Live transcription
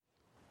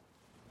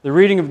The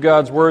reading of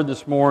God's Word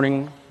this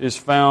morning is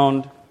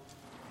found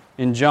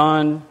in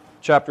John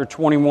chapter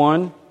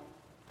 21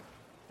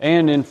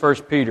 and in 1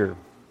 Peter.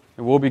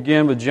 And we'll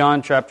begin with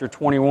John chapter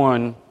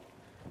 21,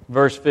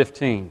 verse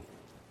 15.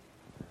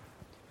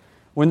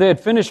 When they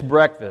had finished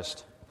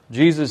breakfast,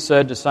 Jesus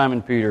said to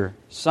Simon Peter,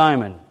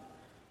 "Simon,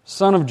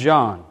 son of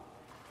John,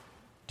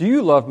 do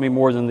you love me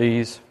more than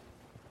these?"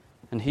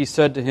 And he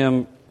said to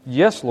him,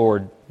 "Yes,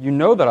 Lord, you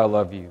know that I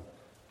love you."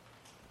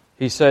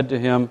 He said to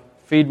him,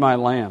 "Feed my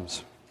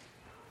lambs."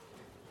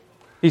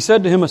 He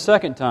said to him a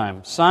second time,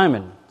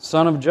 "Simon,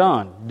 son of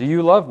John, do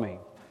you love me?"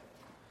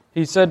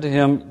 He said to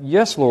him,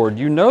 "Yes, Lord,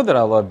 you know that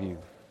I love you."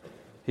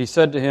 He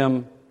said to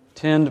him,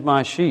 "Tend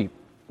my sheep."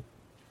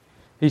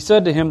 He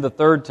said to him the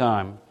third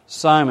time,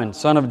 "Simon,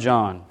 son of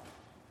John,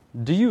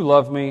 do you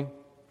love me?"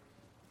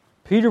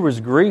 Peter was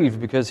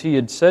grieved because he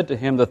had said to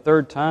him the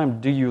third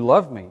time, "Do you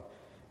love me?"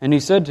 And he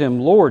said to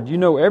him, "Lord, you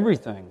know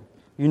everything.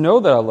 You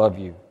know that I love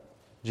you."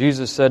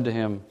 Jesus said to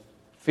him,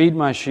 "Feed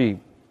my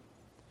sheep.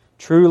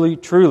 Truly,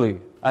 truly,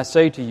 I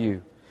say to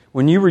you,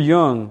 when you were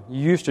young,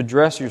 you used to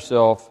dress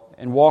yourself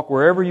and walk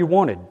wherever you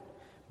wanted.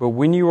 But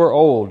when you are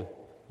old,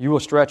 you will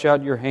stretch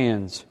out your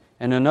hands,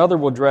 and another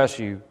will dress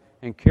you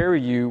and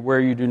carry you where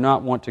you do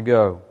not want to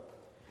go."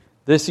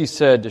 This he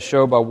said to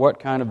show by what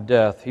kind of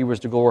death he was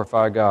to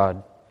glorify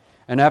God.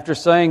 And after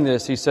saying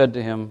this, he said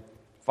to him,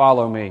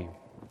 "Follow me."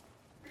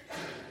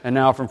 And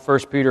now from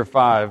 1 Peter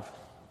 5,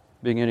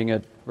 beginning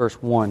at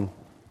verse 1.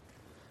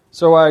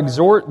 "So I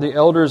exhort the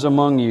elders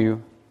among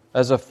you,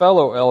 as a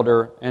fellow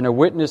elder and a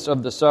witness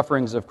of the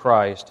sufferings of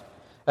Christ,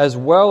 as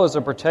well as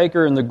a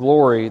partaker in the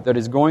glory that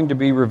is going to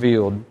be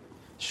revealed,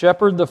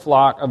 shepherd the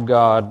flock of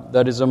God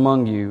that is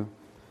among you,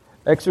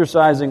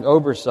 exercising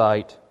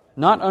oversight,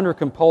 not under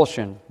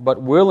compulsion, but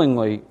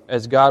willingly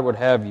as God would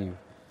have you,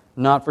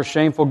 not for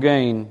shameful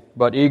gain,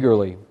 but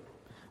eagerly,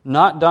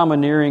 not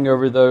domineering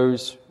over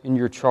those in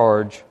your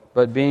charge,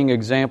 but being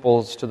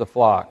examples to the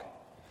flock.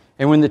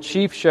 And when the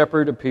chief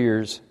shepherd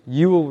appears,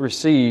 you will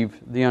receive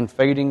the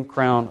unfading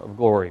crown of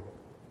glory.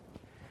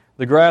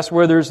 The grass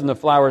withers and the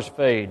flowers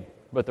fade,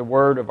 but the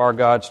word of our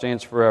God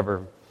stands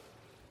forever."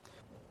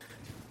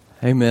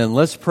 Amen.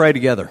 Let's pray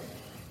together.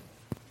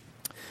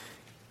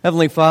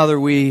 Heavenly Father,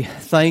 we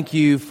thank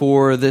you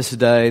for this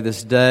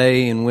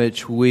day in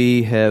which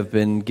we have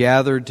been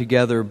gathered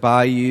together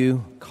by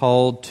you,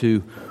 called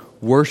to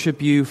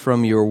worship you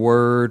from your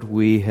word.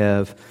 We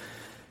have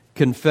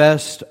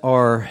confessed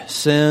our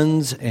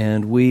sins,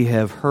 and we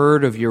have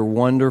heard of your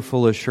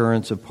wonderful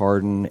assurance of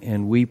pardon,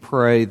 and we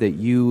pray that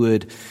you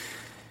would,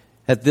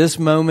 at this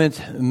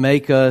moment,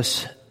 make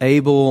us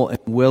able and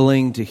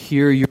willing to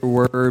hear your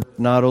word,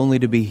 not only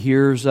to be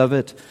hearers of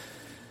it,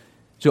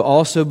 to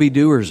also be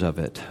doers of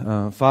it.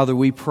 Father,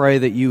 we pray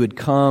that you would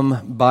come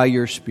by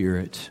your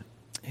Spirit,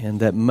 and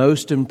that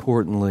most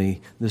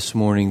importantly this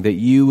morning, that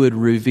you would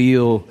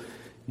reveal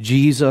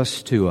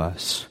Jesus to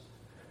us,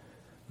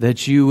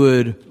 that you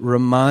would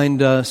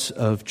remind us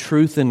of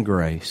truth and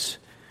grace,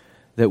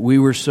 that we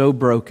were so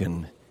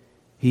broken,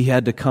 he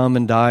had to come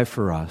and die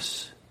for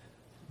us,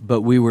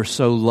 but we were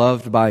so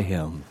loved by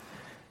him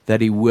that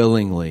he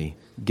willingly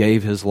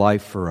gave his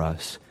life for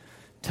us.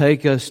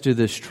 Take us to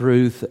this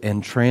truth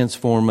and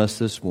transform us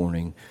this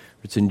morning.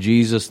 It's in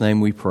Jesus' name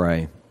we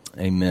pray.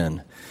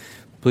 Amen.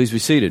 Please be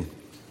seated.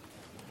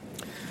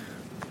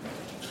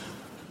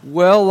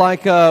 Well,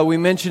 like we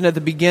mentioned at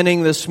the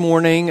beginning this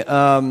morning,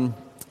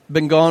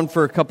 been gone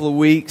for a couple of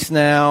weeks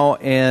now,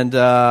 and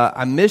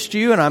I missed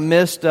you, and I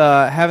missed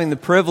having the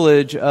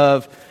privilege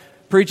of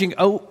preaching.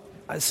 Oh,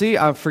 see,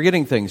 I'm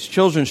forgetting things.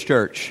 Children's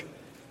church.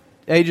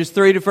 Ages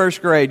 3 to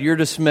 1st grade, you're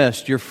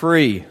dismissed. You're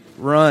free.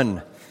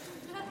 Run.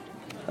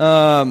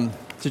 To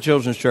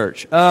children's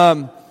church.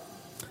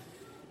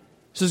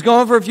 So it's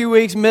gone for a few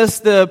weeks,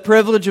 missed the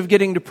privilege of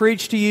getting to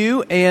preach to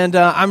you, and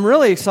I'm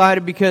really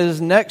excited because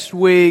next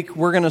week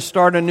we're going to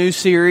start a new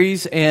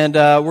series, and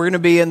we're going to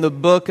be in the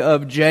book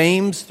of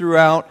James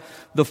throughout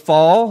the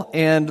fall,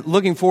 and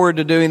looking forward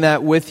to doing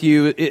that with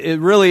you. It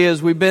really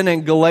is. We've been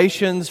in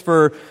Galatians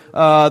for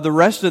the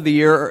rest of the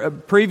year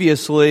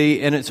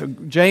previously,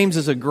 and James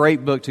is a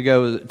great book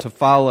to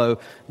follow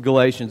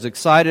Galatians.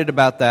 Excited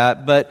about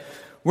that, but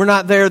we're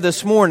not there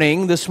this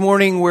morning. This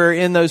morning we're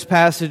in those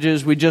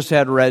passages we just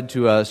had read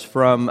to us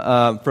from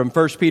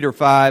 1 Peter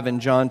 5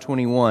 and John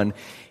 21.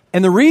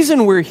 And the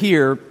reason we're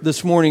here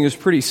this morning is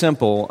pretty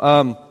simple.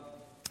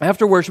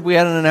 After worship, we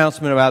had an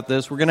announcement about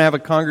this. We're going to have a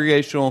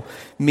congregational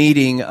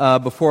meeting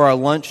before our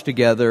lunch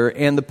together.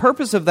 And the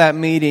purpose of that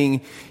meeting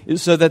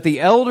is so that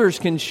the elders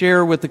can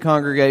share with the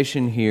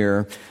congregation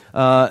here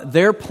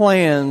their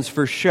plans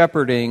for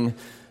shepherding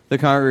the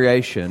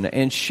congregation.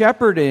 And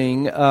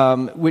shepherding,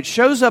 which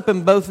shows up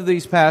in both of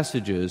these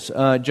passages,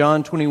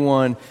 John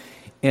 21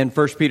 and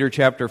 1 Peter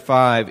chapter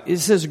 5,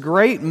 is this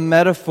great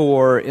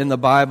metaphor in the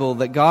Bible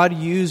that God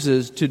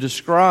uses to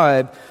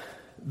describe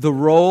the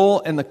role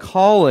and the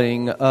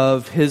calling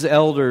of his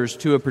elders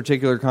to a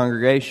particular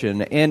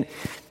congregation. And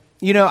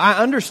you know, I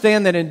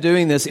understand that in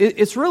doing this,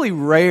 it's really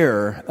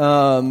rare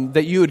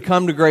that you would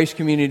come to Grace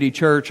Community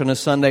Church on a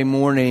Sunday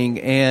morning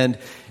and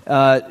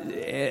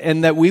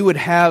and that we would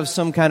have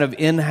some kind of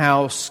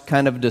in-house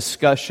kind of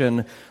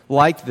discussion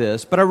like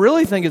this. But I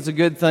really think it's a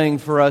good thing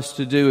for us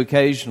to do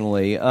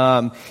occasionally.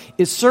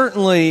 It's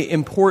certainly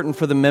important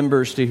for the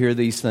members to hear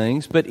these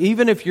things, but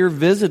even if you're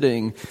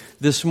visiting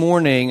this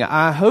morning,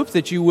 I hope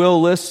that you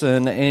will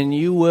listen and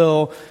you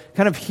will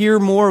kind of hear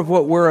more of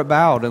what we're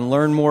about and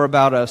learn more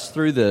about us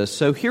through this.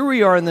 So here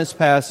we are in this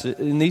passage,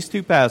 in these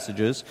two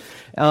passages,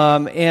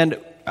 and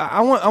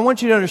I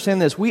want you to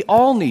understand this. We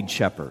all need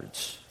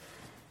shepherds.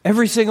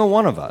 Every single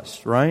one of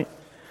us, right?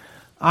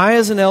 I,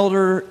 as an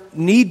elder,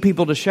 need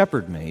people to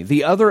shepherd me.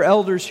 The other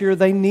elders here,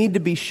 they need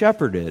to be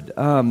shepherded.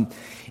 And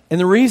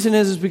the reason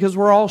is because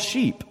we're all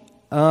sheep.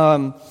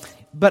 But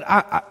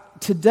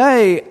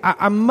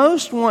I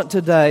most want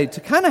today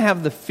to kind of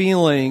have the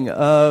feeling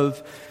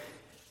of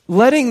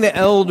letting the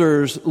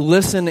elders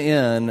listen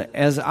in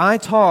as I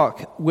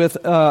talk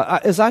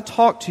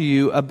to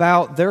you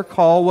about their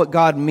call, what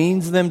God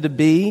means them to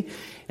be,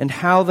 and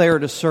how they are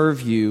to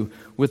serve you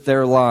with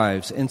their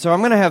lives. And so I'm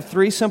going to have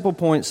three simple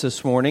points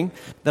this morning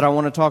that I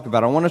want to talk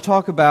about. I want to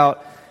talk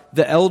about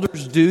the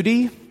elder's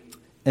duty,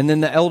 and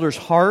then the elder's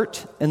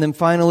heart, and then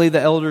finally the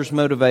elder's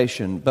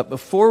motivation. But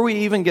before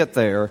we even get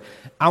there,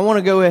 I want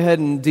to go ahead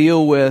and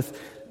deal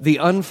with the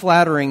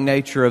unflattering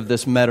nature of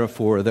this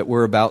metaphor that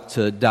we're about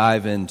to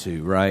dive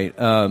into, right?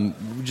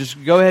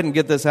 Just go ahead and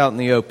get this out in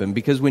the open,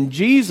 because when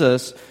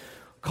Jesus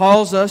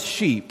calls us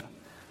sheep,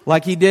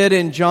 like he did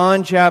in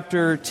John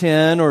chapter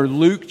 10 or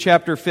Luke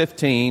chapter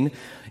 15,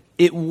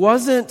 it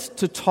wasn't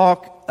to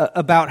talk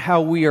about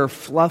how we are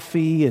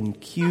fluffy and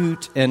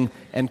cute and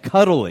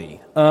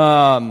cuddly.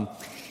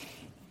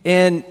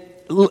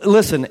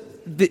 Listen,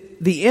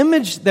 the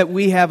image that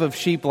we have of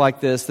sheep like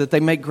this, that they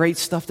make great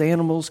stuffed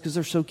animals because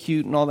they're so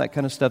cute and all that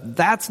kind of stuff,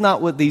 that's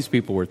not what these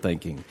people were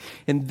thinking.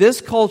 In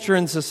this culture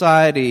and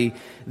society,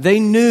 they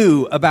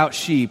knew about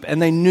sheep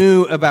and they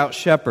knew about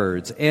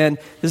shepherds. And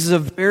this is a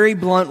very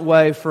blunt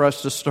way for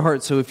us to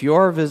start. So if you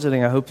are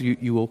visiting, I hope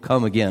you will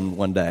come again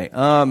one day.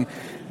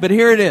 But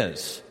here it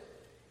is.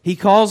 He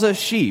calls us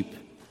sheep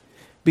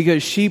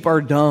because sheep are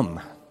dumb,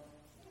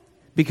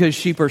 because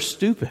sheep are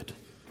stupid,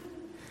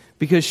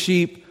 because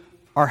sheep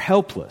are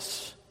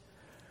helpless,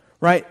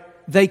 right?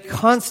 They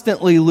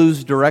constantly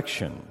lose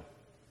direction,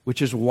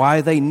 which is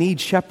why they need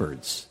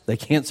shepherds. They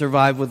can't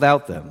survive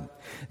without them.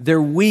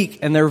 They're weak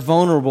and they're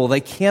vulnerable. They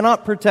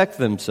cannot protect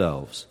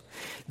themselves.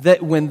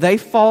 That when they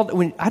fall,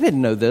 I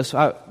didn't know this,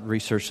 I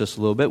researched this a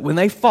little bit. When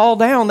they fall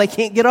down, they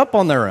can't get up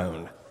on their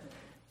own.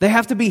 They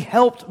have to be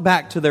helped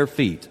back to their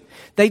feet.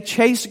 They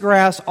chase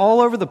grass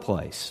all over the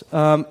place,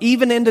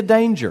 even into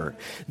danger.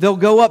 They'll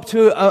go up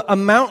to a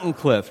mountain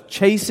cliff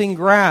chasing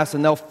grass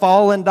and they'll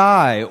fall and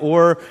die,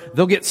 or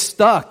they'll get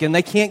stuck and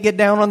they can't get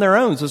down on their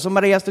own, so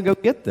somebody has to go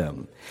get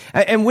them.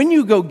 And when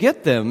you go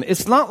get them,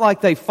 it's not like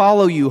they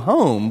follow you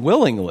home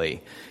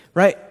willingly,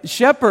 right?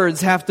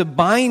 Shepherds have to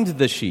bind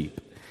the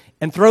sheep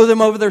and throw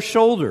them over their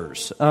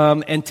shoulders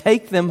and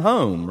take them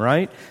home,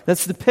 right?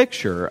 That's the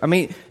picture. I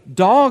mean,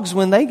 dogs,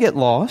 when they get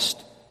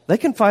lost, they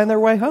can find their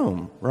way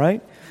home,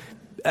 right?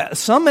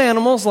 Some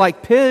animals,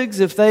 like pigs,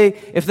 if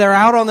they're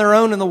out on their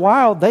own in the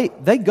wild,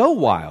 they go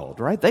wild,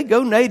 right? They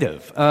go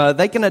native.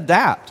 They can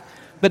adapt,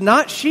 but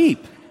not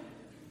sheep.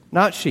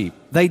 Not sheep.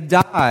 They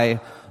die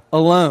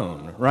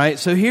alone, right?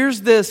 So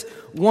here's this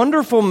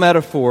wonderful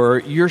metaphor: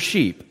 you're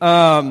sheep,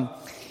 and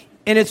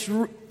it's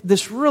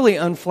this really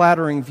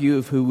unflattering view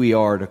of who we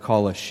are to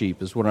call us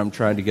sheep is what I'm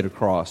trying to get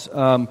across.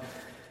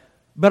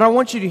 But I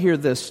want you to hear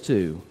this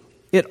too.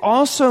 It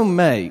also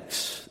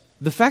makes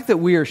the fact that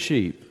we are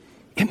sheep,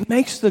 it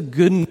makes the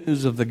good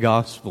news of the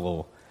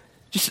gospel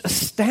just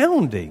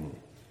astounding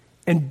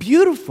and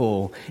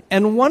beautiful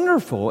and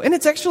wonderful. And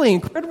it's actually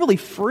incredibly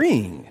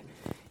freeing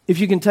if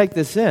you can take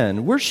this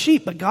in. We're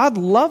sheep, but God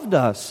loved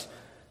us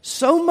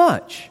so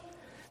much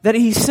that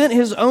he sent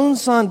his own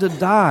son to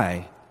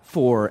die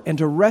for and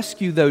to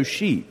rescue those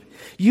sheep.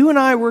 You and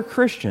I were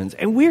Christians,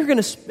 and we're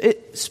going to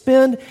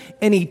spend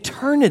an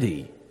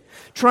eternity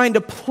trying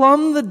to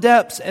plumb the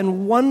depths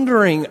and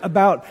wondering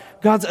about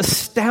God's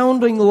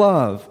astounding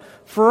love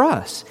for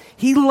us.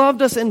 He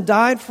loved us and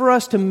died for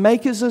us to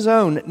make us his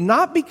own,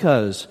 not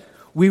because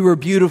we were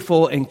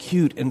beautiful and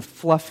cute and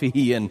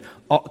fluffy and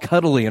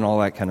cuddly and all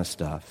that kind of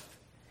stuff.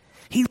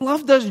 He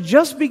loved us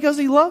just because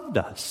he loved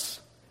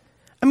us.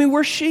 I mean,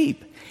 we're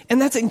sheep,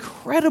 and that's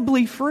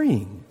incredibly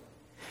freeing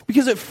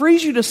because it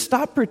frees you to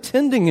stop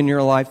pretending in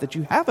your life that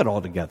you have it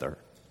all together.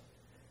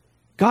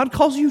 God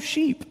calls you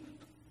sheep.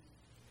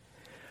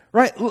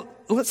 Right?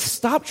 Let's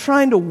stop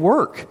trying to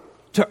work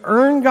to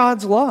earn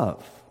God's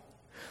love.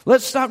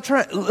 Let's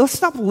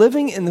stop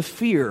living in the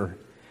fear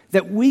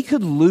that we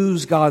could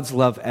lose God's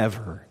love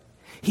ever.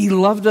 He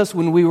loved us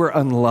when we were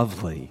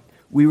unlovely.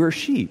 We were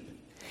sheep.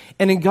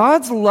 And in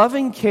God's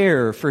loving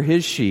care for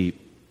his sheep,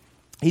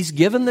 he's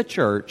given the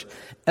church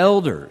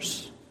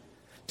elders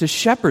to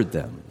shepherd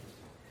them,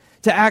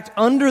 to act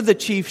under the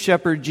chief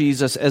shepherd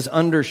Jesus as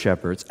under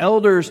shepherds,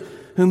 elders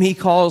whom he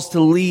calls to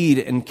lead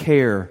and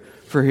care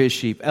for his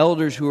sheep.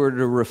 Elders who are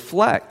to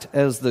reflect,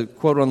 as the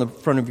quote on the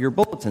front of your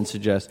bulletin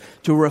suggests,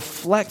 to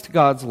reflect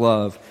God's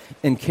love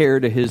and care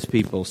to his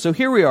people. So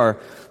here we are.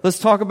 Let's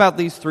talk about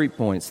these 3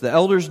 points: the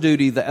elder's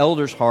duty, the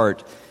elder's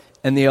heart,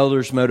 and the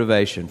elder's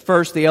motivation.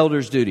 First, the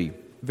elder's duty.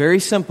 Very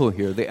simple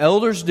here. The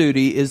elder's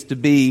duty is to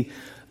be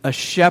a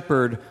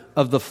shepherd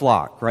of the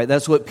flock, right?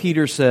 That's what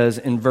Peter says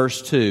in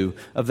verse 2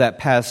 of that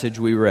passage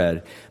we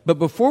read. But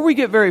before we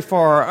get very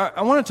far,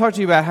 I want to talk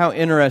to you about how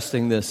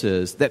interesting this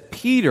is, that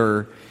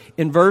Peter,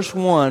 in verse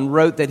 1,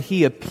 wrote that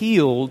he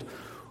appealed,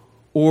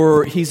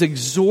 or he's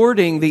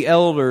exhorting the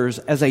elders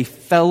as a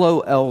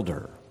fellow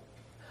elder.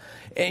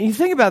 And you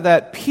think about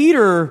that,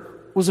 Peter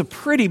was a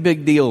pretty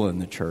big deal in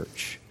the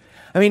church.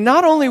 I mean,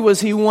 not only was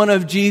he one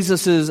of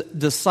Jesus'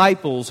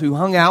 disciples who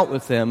hung out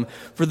with him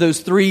for those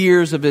 3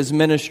 years of his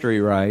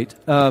ministry, right?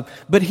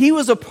 But he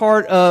was a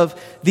part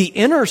of the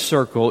inner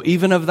circle,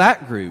 even of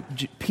that group,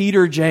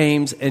 Peter,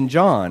 James, and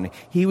John.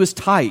 He was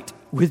tight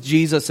with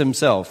Jesus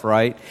himself,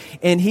 right?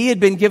 And he had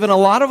been given a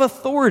lot of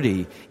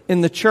authority in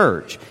the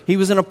church. He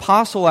was an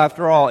apostle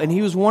after all, and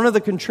he was one of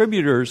the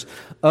contributors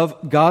of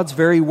God's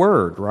very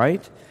word,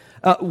 right?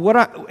 What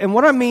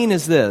I mean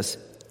is this: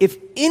 if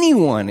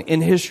anyone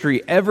in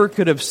history ever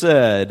could have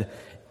said,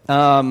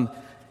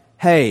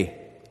 hey,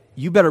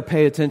 you better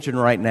pay attention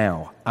right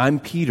now, I'm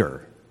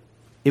Peter,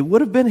 it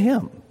would have been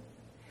him.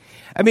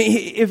 I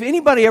mean, if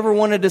anybody ever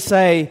wanted to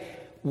say,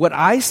 what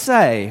I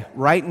say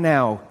right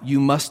now, you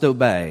must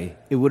obey,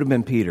 it would have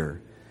been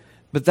Peter.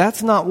 But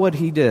that's not what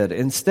he did.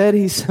 Instead,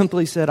 he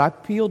simply said, I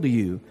appeal to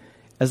you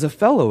as a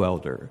fellow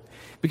elder.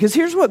 Because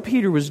here's what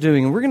Peter was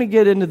doing, and we're going to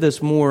get into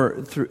this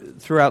more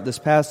throughout this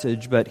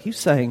passage, but he's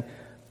saying,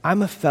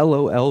 I'm a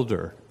fellow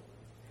elder.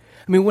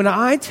 I mean, when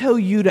I tell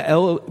you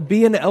to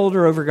be an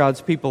elder over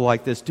God's people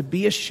like this, to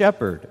be a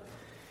shepherd,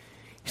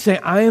 he's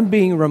saying, I am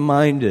being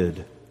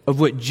reminded of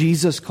what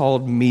Jesus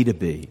called me to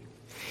be.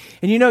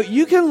 And you know,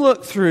 you can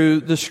look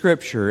through the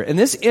Scripture, and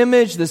this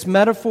image, this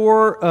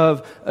metaphor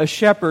of a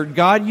shepherd,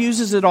 God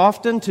uses it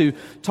often to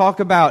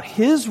talk about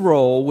his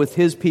role with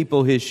his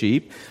people, his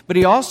sheep, but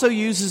he also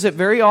uses it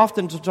very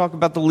often to talk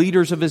about the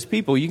leaders of his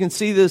people. You can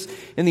see this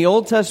in the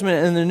Old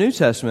Testament and the New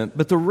Testament,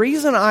 but the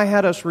reason I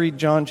had us read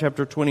John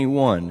chapter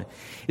 21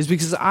 is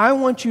because I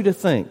want you to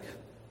think,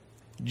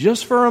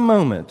 just for a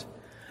moment,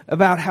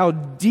 about how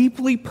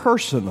deeply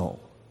personal,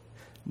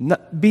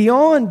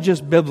 beyond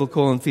just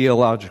biblical and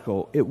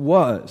theological, it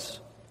was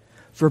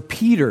for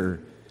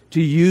Peter to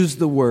use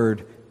the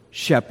word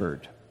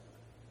shepherd.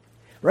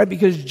 Right?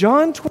 Because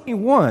John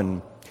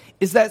 21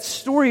 is that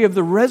story of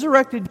the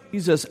resurrected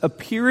Jesus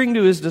appearing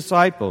to his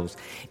disciples.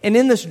 And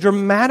in this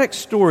dramatic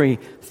story,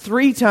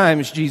 3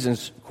 times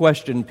Jesus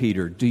questioned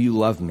Peter, do you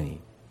love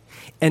me?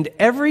 And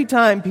every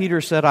time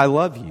Peter said, I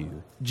love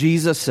you,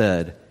 Jesus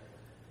said,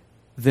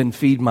 then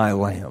feed my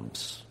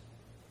lambs.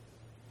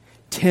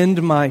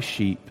 Tend my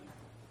sheep.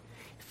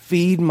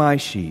 Feed my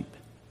sheep.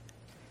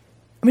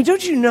 I mean,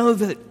 don't you know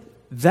that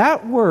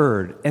that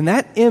word and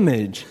that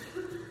image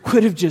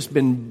could have just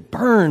been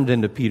burned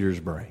into Peter's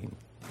brain?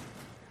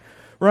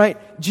 Right?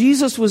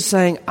 Jesus was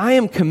saying, I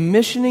am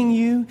commissioning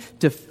you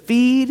to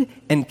feed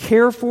and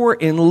care for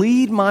and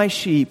lead my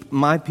sheep,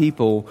 my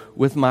people,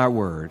 with my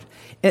word.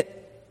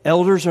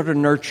 Elders are to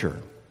nurture.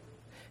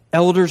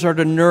 Elders are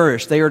to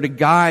nourish, they are to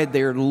guide,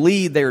 they are to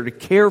lead, they are to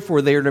care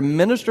for, they are to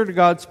minister to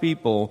God's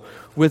people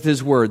with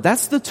his word.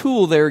 That's the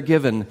tool they are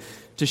given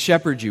to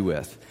shepherd you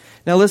with.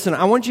 Now listen,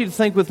 I want you to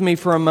think with me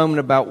for a moment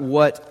about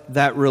what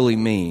that really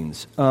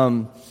means.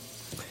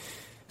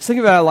 Think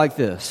about it like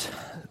this.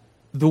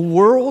 The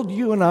world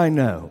you and I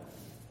know,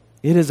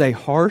 it is a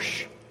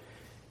harsh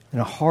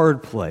and a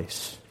hard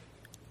place.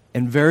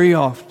 And very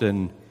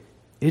often,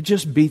 it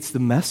just beats the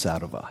mess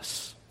out of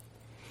us.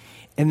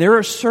 And there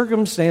are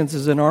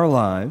circumstances in our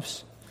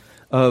lives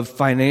of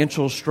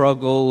financial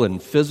struggle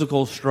and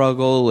physical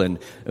struggle and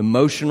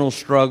emotional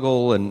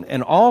struggle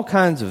and all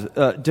kinds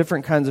of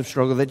different kinds of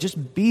struggle that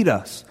just beat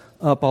us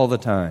up all the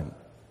time.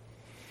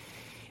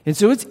 And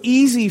so it's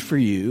easy for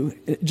you,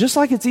 just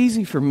like it's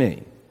easy for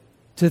me,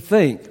 to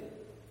think,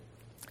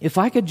 if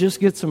I could just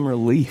get some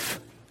relief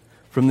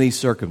from these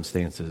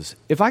circumstances,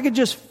 if I could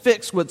just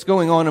fix what's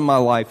going on in my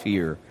life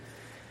here,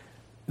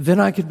 then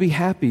I could be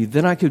happy,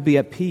 then I could be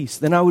at peace,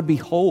 then I would be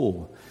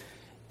whole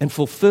and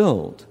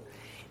fulfilled.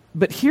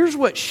 But here's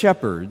what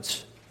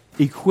shepherds,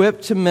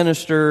 equipped to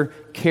minister,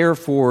 care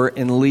for,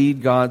 and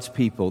lead God's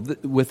people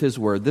with his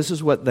word, this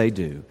is what they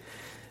do.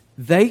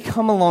 They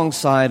come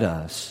alongside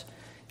us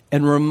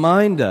and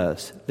remind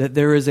us that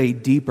there is a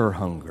deeper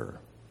hunger,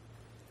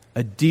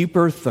 a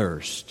deeper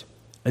thirst,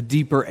 a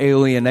deeper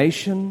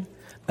alienation,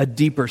 a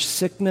deeper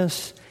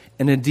sickness,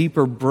 and a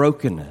deeper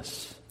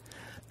brokenness.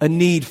 A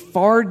need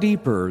far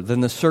deeper than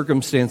the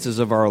circumstances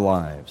of our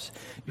lives.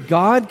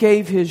 God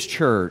gave his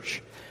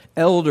church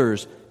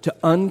elders to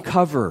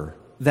uncover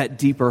that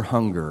deeper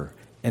hunger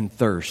and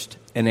thirst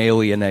and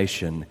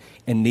alienation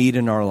and need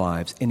in our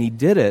lives. And he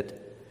did it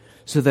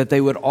so that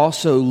they would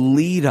also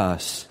lead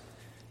us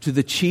to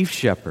the chief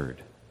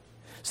shepherd,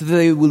 so that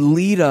they would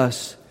lead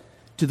us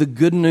to the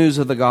good news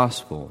of the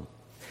gospel.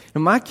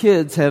 Now, my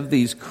kids have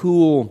these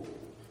cool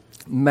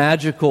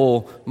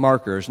magical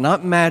markers,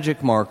 not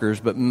magic markers,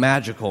 but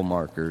magical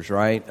markers,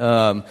 right?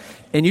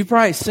 And you've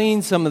probably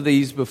seen some of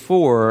these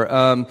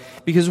before,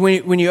 because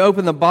when you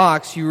open the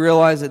box, you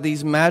realize that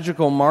these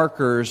magical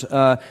markers,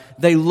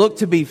 they look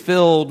to be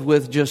filled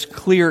with just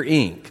clear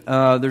ink.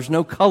 There's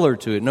no color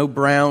to it, no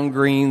brown,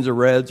 greens, or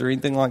reds, or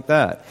anything like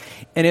that.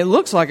 And it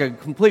looks like a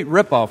complete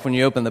ripoff when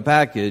you open the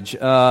package,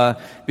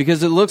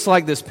 because it looks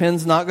like this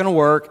pen's not going to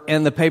work,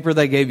 and the paper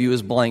they gave you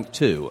is blank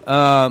too.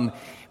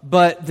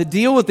 But the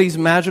deal with these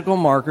magical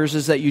markers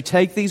is that you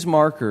take these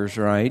markers,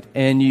 right,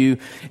 and you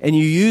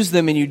use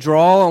them and you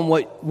draw on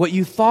what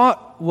you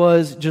thought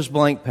was just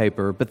blank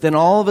paper, but then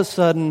all of a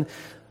sudden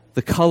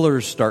the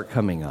colors start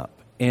coming up,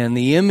 and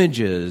the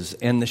images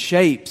and the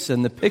shapes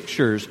and the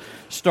pictures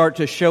start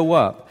to show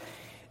up.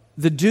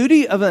 The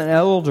duty of an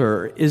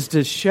elder is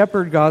to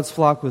shepherd God's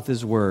flock with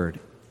His Word.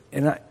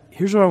 And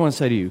here's what I want to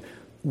say to you.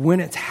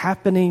 When it's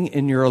happening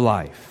in your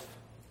life,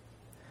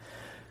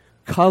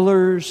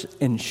 colors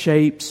and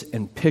shapes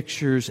and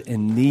pictures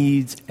and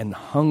needs and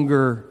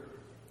hunger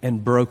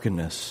and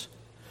brokenness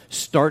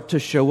start to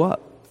show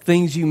up.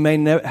 Things you may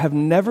have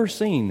never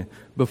seen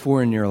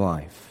before in your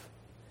life.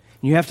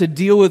 You have to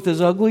deal with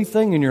this ugly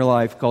thing in your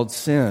life called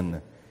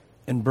sin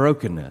and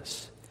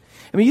brokenness.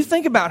 I mean,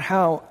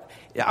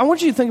 I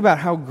want you to think about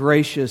how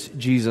gracious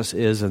Jesus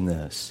is in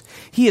this.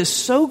 He is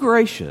so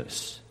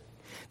gracious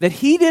that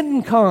He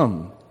didn't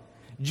come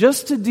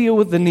just to deal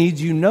with the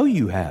needs you know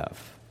you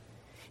have.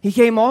 He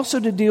came also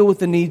to deal with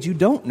the needs you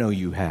don't know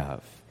you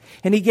have.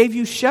 And He gave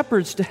you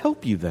shepherds to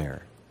help you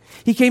there.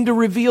 He came to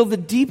reveal the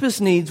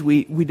deepest needs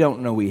we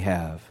don't know we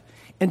have,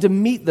 and to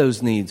meet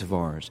those needs of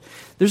ours.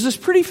 There's this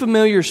pretty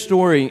familiar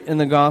story in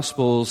the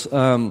Gospels.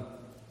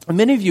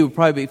 Many of you will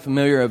probably be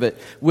familiar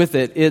with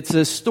it. It's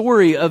a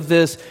story of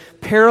this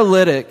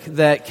paralytic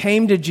that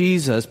came to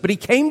Jesus, but he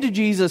came to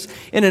Jesus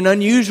in an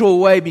unusual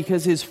way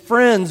because his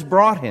friends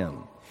brought him.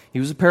 He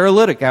was a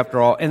paralytic,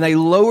 after all, and they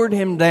lowered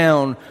him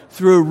down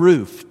through a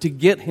roof to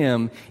get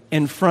him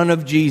in front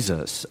of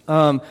Jesus.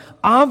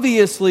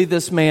 Obviously,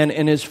 this man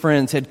and his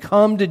friends had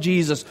come to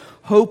Jesus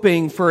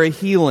hoping for a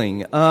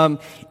healing,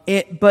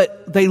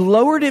 but they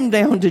lowered him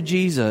down to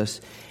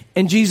Jesus,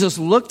 and Jesus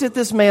looked at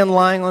this man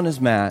lying on his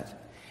mat,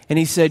 and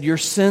He said, "Your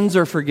sins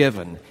are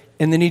forgiven."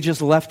 And then He just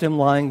left him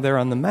lying there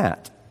on the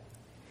mat.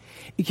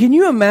 Can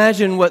you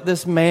imagine what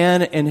this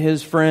man and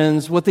his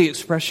friends, what the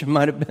expression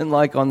might have been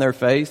like on their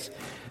face?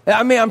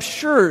 I mean, I'm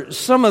sure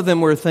some of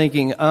them were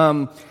thinking,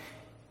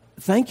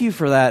 thank you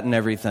for that and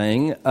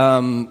everything,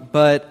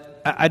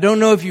 but I don't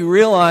know if you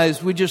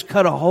realize we just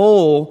cut a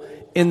hole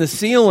in the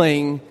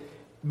ceiling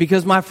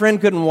because my friend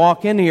couldn't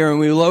walk in here and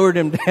we lowered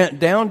him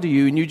down to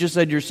you and you just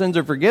said your sins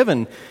are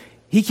forgiven.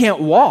 He can't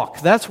walk.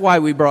 That's why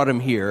we brought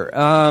him here.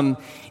 And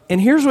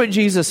here's what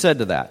Jesus said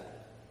to that.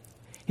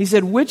 He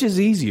said, which is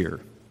easier?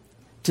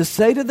 To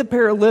say to the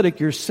paralytic,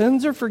 your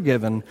sins are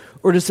forgiven,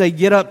 or to say,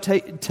 get up,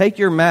 take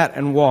your mat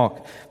and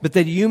walk, but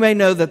that you may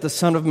know that the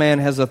Son of Man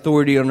has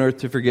authority on earth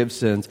to forgive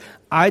sins.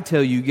 I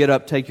tell you, get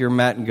up, take your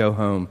mat and go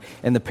home.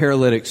 And the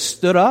paralytic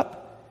stood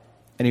up,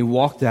 and he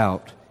walked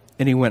out,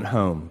 and he went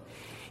home.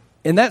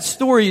 In that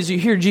story, as you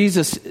hear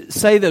Jesus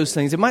say those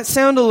things, it might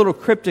sound a little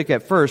cryptic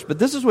at first, but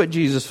this is what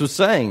Jesus was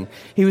saying.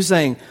 He was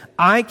saying,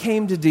 I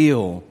came to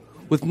deal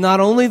with not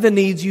only the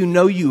needs you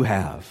know you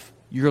have,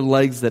 your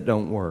legs that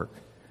don't work,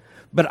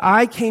 but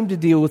I came to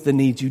deal with the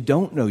needs you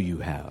don't know you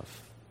have.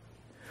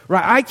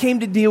 Right? I came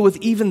to deal with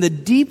even the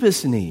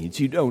deepest needs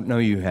you don't know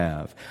you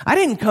have. I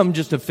didn't come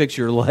just to fix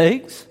your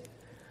legs.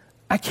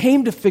 I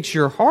came to fix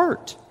your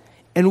heart.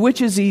 And which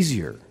is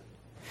easier?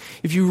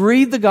 If you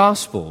read the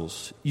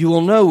Gospels, you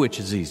will know which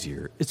is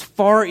easier. It's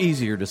far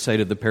easier to say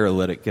to the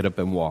paralytic, get up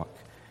and walk.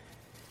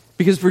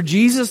 Because for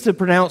Jesus to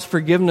pronounce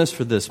forgiveness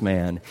for this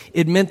man,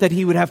 it meant that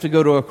he would have to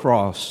go to a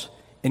cross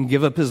and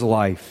give up his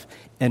life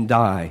and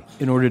die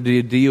in order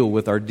to deal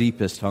with our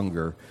deepest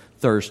hunger,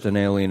 thirst, and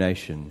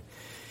alienation.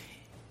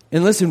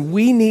 And listen,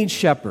 we need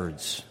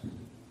shepherds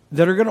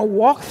that are going to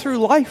walk through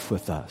life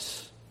with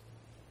us.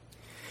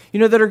 You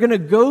know, that are going to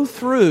go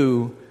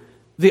through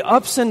the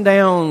ups and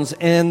downs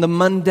and the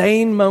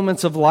mundane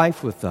moments of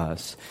life with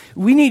us.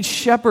 We need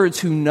shepherds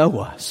who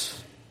know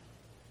us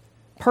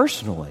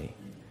personally.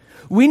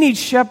 We need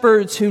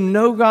shepherds who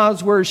know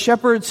God's Word,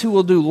 shepherds who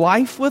will do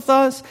life with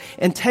us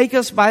and take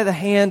us by the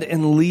hand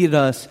and lead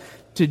us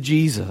to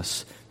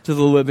Jesus, to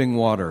the living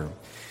water.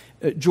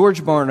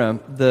 George Barna,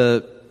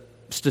 the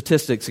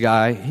statistics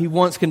guy, he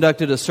once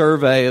conducted a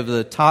survey of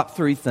the top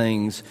 3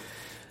 things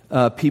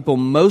people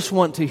most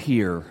want to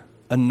hear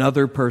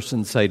another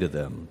person say to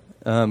them.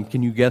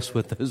 Can you guess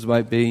what those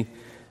might be?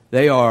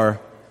 They are,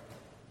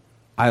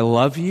 I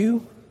love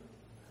you,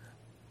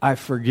 I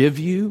forgive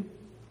you,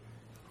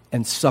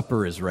 and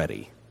supper is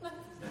ready.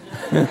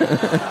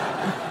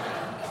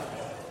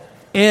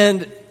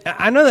 And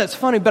I know that's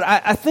funny, but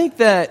I think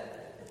that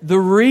the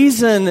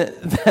reason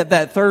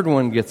that third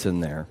one gets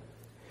in there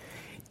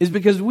is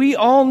because we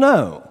all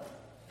know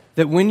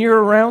that when you're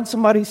around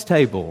somebody's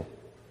table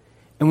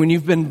and when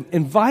you've been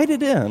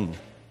invited in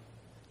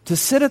to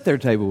sit at their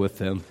table with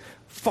them,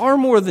 far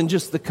more than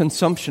just the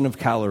consumption of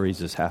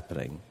calories is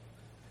happening.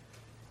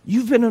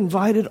 You've been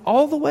invited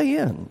all the way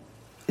in.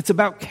 It's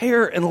about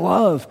care and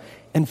love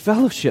and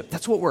fellowship.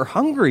 That's what we're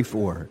hungry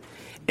for.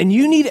 And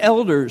you need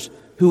elders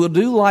who will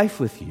do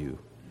life with you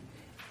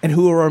and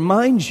who will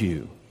remind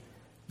you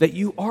that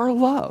you are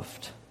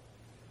loved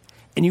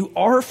and you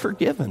are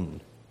forgiven.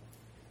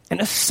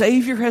 And a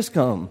Savior has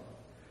come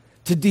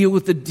to deal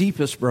with the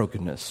deepest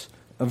brokenness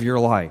of your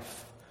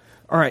life.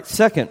 All right,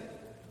 second,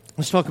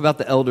 let's talk about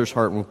the elder's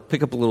heart, and we'll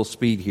pick up a little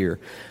speed here.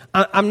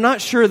 I'm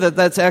not sure that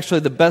that's actually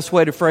the best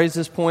way to phrase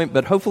this point,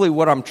 but hopefully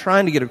what I'm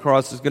trying to get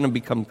across is going to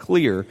become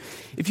clear.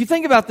 If you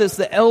think about this,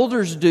 the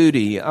elder's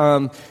duty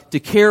to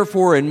care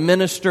for and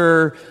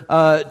minister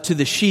to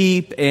the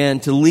sheep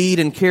and to lead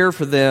and care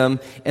for them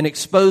and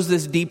expose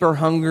this deeper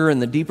hunger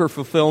and the deeper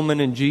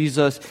fulfillment in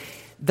Jesus,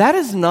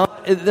 that's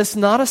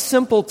not a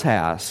simple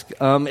task.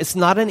 It's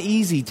not an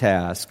easy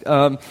task.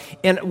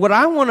 And what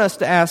I want us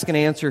to ask and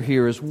answer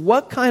here is,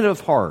 what kind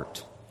of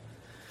heart,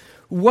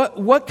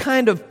 what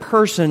kind of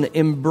person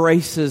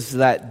embraces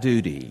that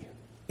duty?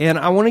 And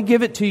I want to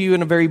give it to you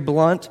in a very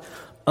blunt,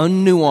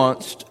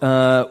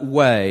 unnuanced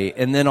way,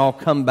 and then I'll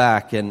come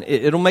back, and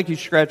it'll make you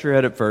scratch your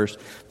head at first,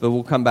 but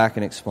we'll come back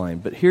and explain.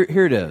 But here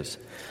it is.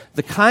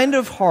 The kind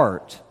of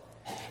heart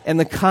and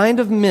the kind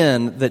of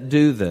men that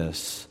do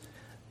this,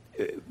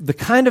 the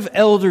kind of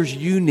elders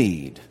you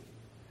need,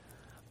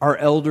 are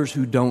elders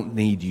who don't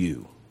need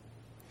you.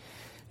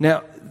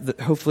 Now,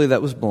 hopefully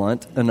that was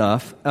blunt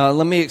enough.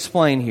 Let me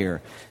explain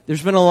here.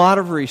 There's been a lot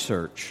of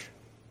research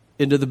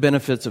into the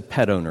benefits of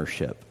pet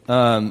ownership.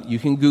 You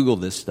can Google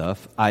this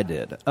stuff. I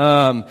did.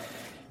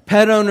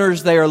 Pet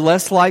owners, they are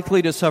less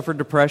likely to suffer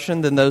depression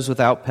than those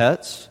without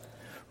pets,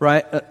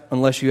 right?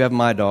 Unless you have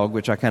my dog,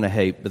 which I kind of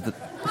hate. But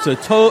it's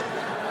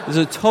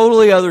a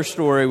totally other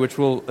story, which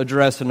we'll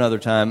address another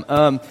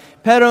time.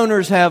 Pet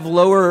owners have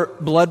lower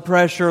blood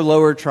pressure,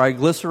 lower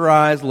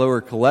triglycerides,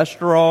 lower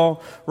cholesterol,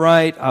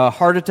 right?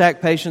 Heart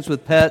attack patients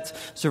with pets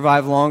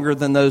survive longer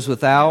than those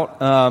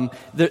without.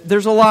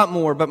 There's a lot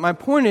more, but my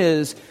point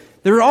is,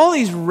 there are all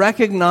these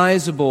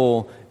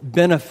recognizable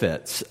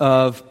benefits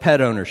of pet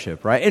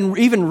ownership, right? And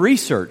even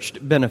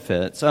researched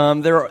benefits.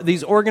 There are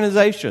these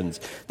organizations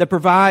that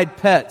provide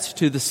pets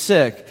to the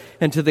sick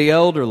and to the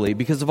elderly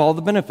because of all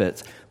the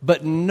benefits.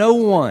 But no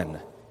one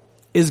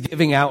is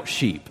giving out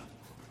sheep.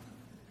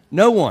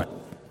 No one.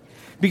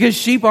 Because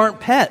sheep aren't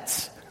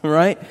pets,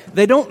 right?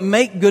 They don't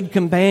make good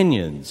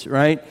companions,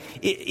 right?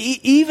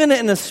 Even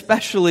and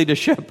especially to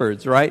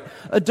shepherds, right?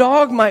 A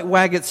dog might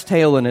wag its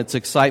tail in its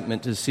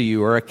excitement to see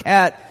you, or a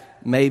cat,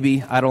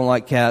 maybe. I don't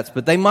like cats,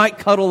 but they might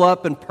cuddle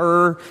up and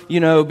purr,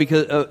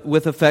 because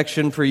with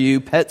affection for you.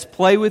 Pets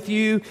play with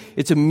you.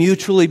 It's a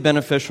mutually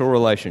beneficial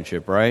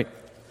relationship, right?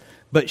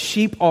 But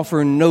sheep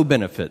offer no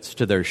benefits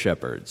to their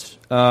shepherds.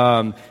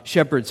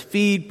 Shepherds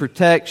feed,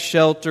 protect,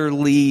 shelter,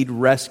 lead,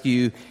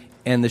 rescue,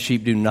 and the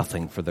sheep do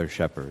nothing for their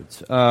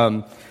shepherds.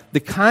 The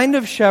kind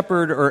of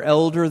shepherd or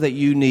elder that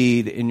you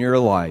need in your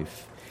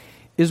life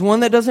is one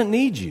that doesn't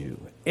need you.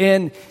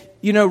 And,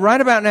 right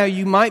about now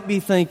you might be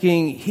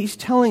thinking, he's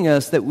telling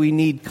us that we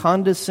need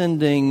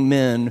condescending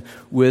men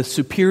with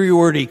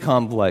superiority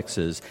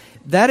complexes.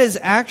 That is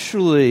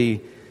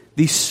actually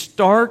the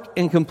stark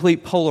and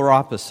complete polar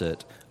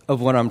opposite of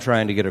what I'm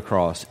trying to get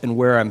across and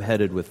where I'm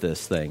headed with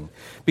this thing.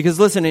 Because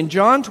listen, in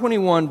John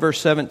 21,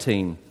 verse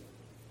 17,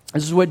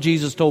 this is what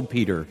Jesus told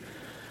Peter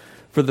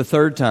for the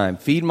third time,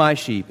 feed my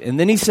sheep. And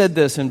then he said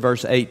this in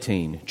verse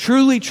 18,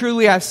 truly,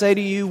 truly, I say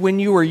to you, when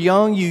you were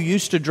young, you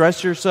used to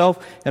dress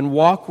yourself and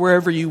walk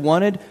wherever you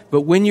wanted.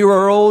 But when you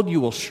are old,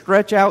 you will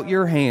stretch out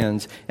your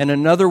hands, and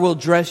another will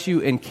dress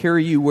you and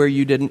carry you where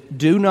you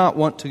do not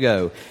want to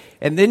go.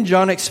 And then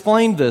John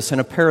explained this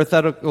in a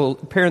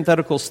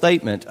parenthetical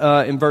statement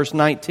in verse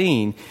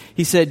 19.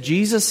 He said,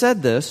 Jesus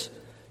said this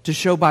to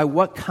show by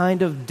what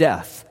kind of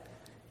death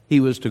he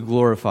was to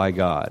glorify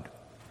God.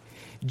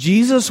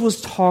 Jesus was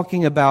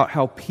talking about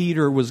how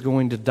Peter was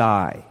going to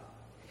die.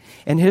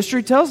 And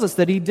history tells us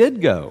that he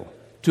did go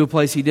to a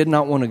place he did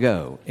not want to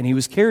go, and he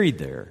was carried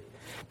there.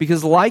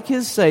 Because like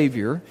his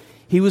Savior,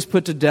 he was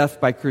put to death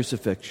by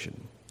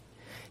crucifixion.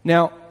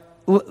 Now,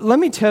 let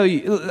me tell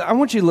you, I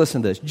want you to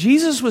listen to this.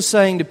 Jesus was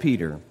saying to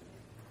Peter,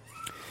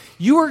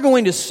 you are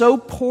going to so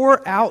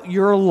pour out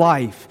your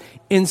life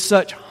in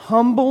such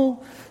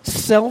humble,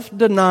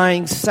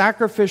 self-denying,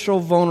 sacrificial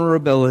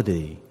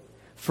vulnerability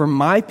for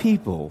my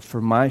people, for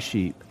my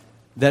sheep,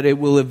 that it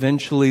will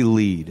eventually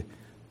lead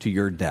to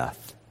your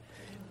death.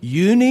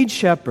 You need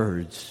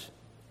shepherds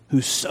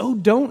who so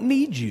don't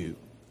need you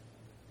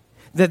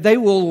that they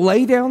will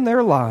lay down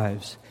their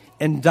lives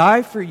and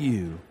die for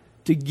you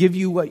to give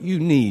you what you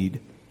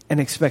need and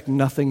expect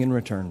nothing in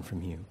return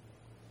from you.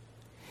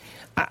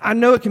 I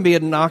know it can be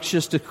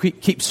obnoxious to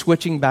keep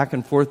switching back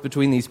and forth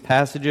between these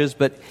passages,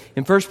 but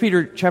in 1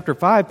 Peter chapter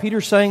 5,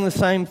 Peter's saying the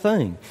same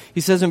thing.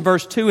 He says in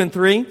verse 2 and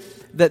 3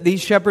 that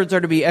these shepherds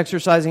are to be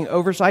exercising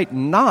oversight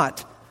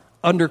not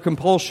under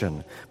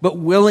compulsion, but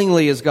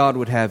willingly as God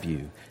would have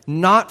you,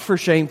 not for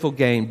shameful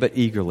gain, but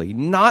eagerly,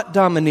 not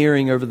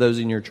domineering over those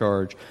in your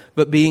charge,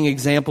 but being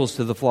examples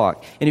to the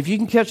flock. And if you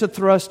can catch the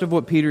thrust of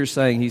what Peter is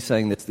saying, he's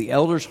saying that's the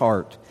elder's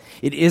heart.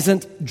 It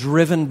isn't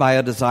driven by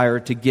a desire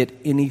to get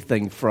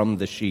anything from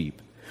the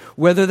sheep.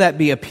 Whether that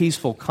be a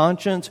peaceful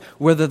conscience,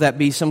 whether that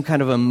be some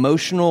kind of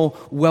emotional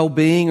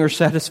well-being or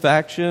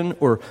satisfaction,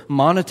 or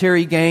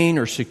monetary gain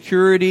or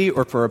security,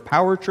 or for a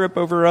power trip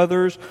over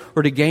others,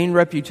 or to gain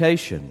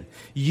reputation.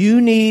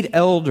 You need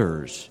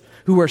elders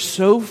who are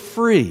so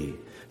free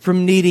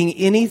from needing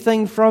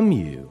anything from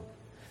you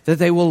that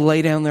they will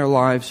lay down their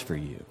lives for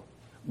you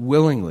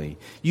willingly.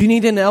 You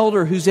need an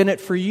elder who's in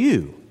it for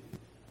you,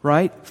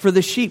 right? For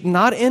the sheep,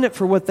 not in it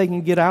for what they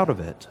can get out of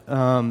it.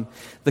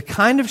 The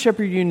kind of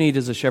shepherd you need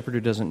is a shepherd who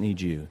doesn't need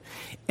you.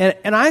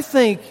 And I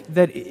think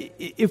that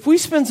if we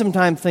spend some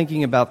time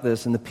thinking about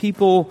this and the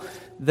people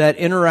that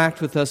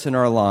interact with us in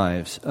our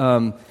lives,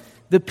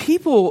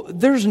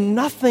 there's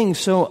nothing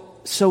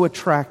so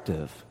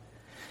attractive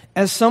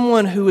as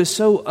someone who is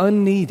so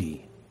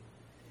unneedy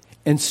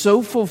and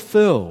so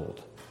fulfilled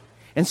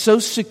and so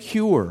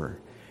secure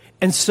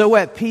and so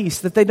at peace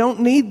that they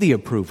don't need the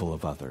approval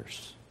of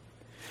others.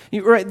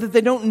 Right? That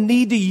they don't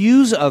need to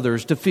use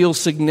others to feel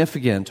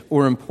significant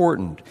or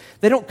important.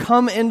 They don't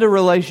come into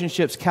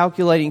relationships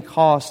calculating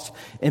costs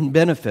and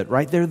benefit,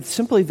 right? They're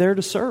simply there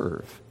to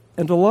serve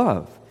and to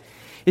love.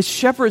 It's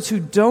shepherds who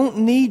don't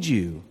need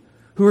you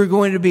who are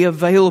going to be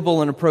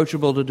available and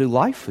approachable to do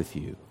life with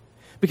you,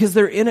 because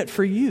they're in it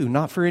for you,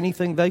 not for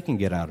anything they can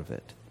get out of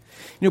it.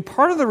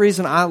 Part of the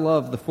reason I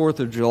love the 4th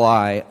of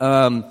July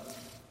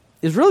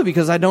is really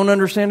because I don't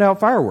understand how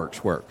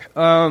fireworks work.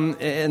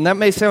 And that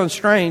may sound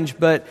strange,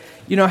 but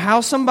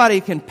how somebody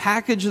can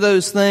package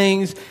those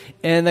things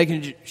and they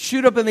can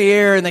shoot up in the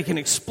air and they can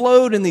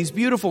explode in these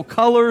beautiful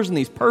colors and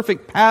these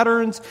perfect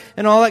patterns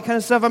and all that kind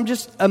of stuff. I'm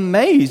just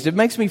amazed. It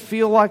makes me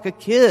feel like a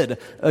kid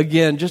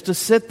again, just to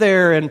sit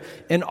there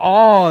in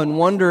awe and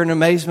wonder and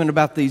amazement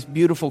about these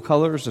beautiful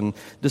colors and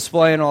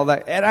display and all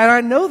that. And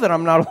I know that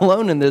I'm not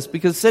alone in this,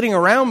 because sitting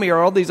around me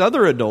are all these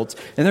other adults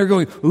and they're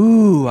going,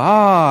 ooh,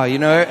 ah,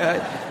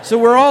 so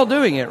we're all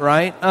doing it,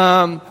 right?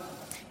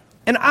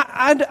 And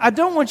I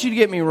don't want you to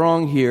get me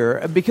wrong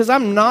here, because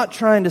I'm not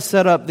trying to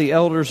set up the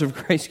elders of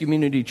Grace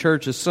Community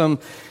Church as some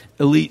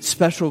elite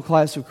special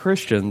class of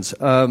Christians.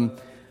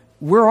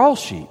 We're all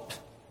sheep,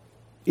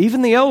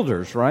 even the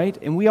elders, right?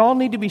 And we all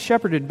need to be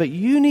shepherded, but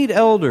you need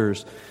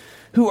elders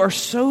who are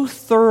so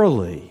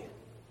thoroughly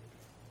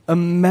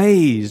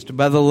amazed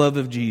by the love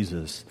of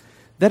Jesus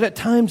that at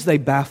times they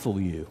baffle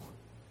you,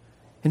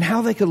 and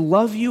how they could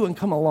love you and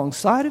come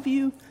alongside of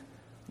you,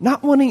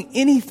 not wanting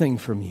anything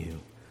from you,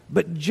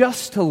 but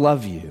just to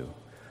love you,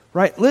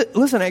 right?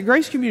 Listen, at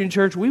Grace Community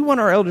Church, we want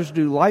our elders to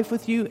do life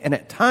with you, and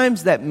at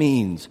times that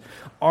means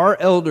our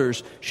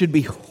elders should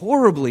be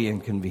horribly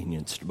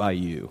inconvenienced by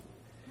you,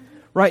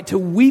 right? To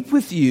weep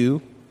with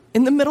you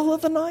in the middle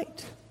of the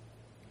night.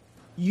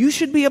 You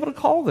should be able to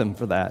call them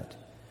for that.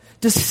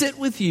 To sit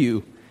with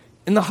you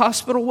in the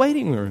hospital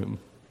waiting room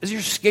as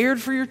you're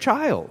scared for your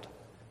child.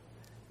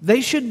 They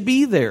should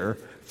be there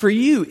for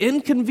you,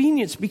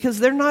 inconvenienced, because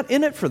they're not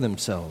in it for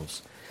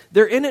themselves.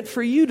 They're in it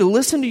for you, to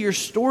listen to your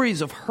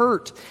stories of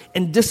hurt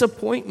and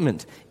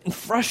disappointment and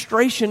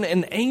frustration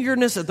and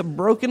angerness at the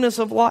brokenness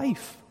of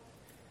life.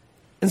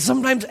 And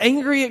sometimes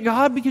angry at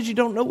God because you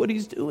don't know what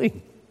He's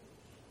doing.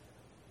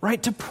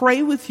 Right? To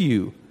pray with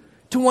you,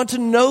 to want to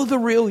know the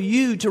real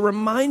you, to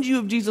remind you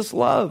of Jesus'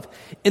 love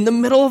in the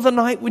middle of the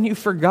night when you've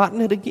forgotten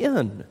it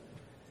again.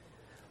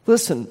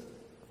 Listen,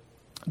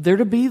 they're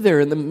to be there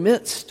in the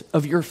midst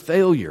of your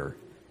failure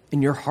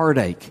and your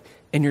heartache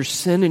and your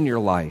sin in your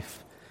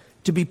life,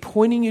 to be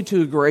pointing you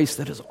to a grace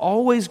that is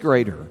always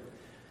greater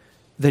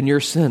than your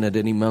sin at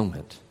any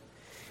moment.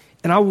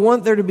 And I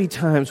want there to be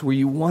times where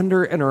you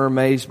wonder and are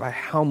amazed by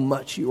how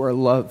much you are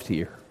loved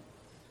here.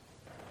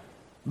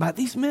 By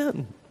these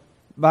men,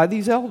 by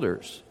these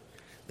elders.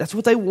 That's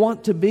what they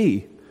want to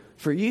be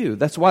for you.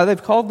 That's why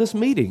they've called this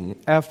meeting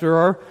after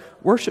our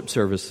worship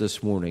service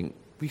this morning,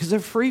 because they're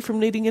free from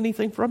needing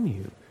anything from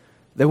you.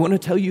 They want to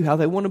tell you how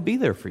they want to be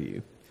there for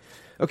you.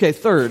 Okay,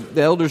 third,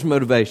 the elder's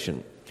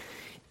motivation.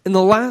 In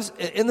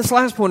this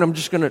last point, I'm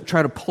just going to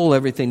try to pull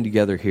everything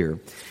together here.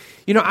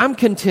 I'm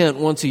content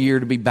once a year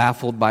to be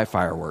baffled by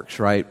fireworks,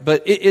 right?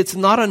 But it's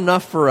not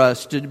enough for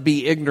us to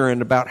be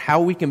ignorant about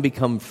how we can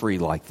become free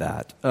like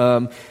that.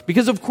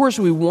 Because, of course,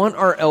 we want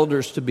our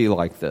elders to be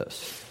like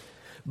this.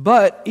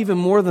 But even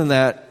more than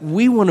that,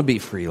 we want to be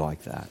free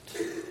like that.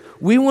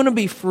 We want to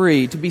be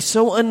free to be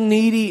so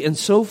unneedy and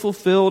so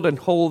fulfilled and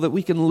whole that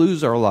we can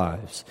lose our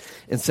lives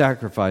in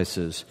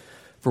sacrifices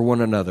for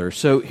one another.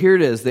 So here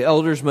it is, the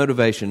elder's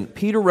motivation.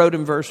 Peter wrote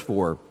in verse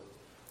 4,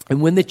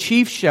 "And when the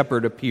chief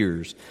shepherd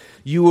appears,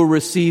 you will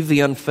receive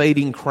the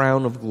unfading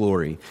crown of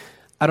glory."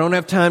 I don't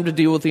have time to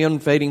deal with the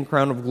unfading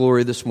crown of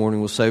glory this morning.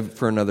 We'll save it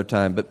for another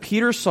time. But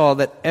Peter saw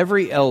that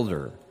every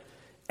elder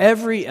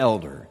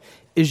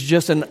is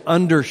just an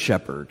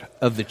under-shepherd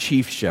of the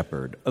chief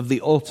shepherd, of the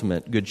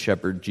ultimate good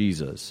shepherd,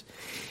 Jesus.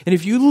 And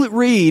if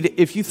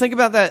you think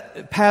about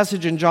that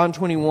passage in John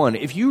 21,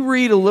 if you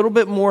read a little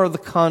bit more of the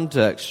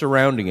context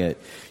surrounding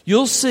it,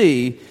 you'll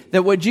see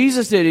that what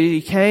Jesus did,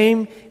 he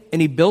came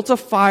and he built a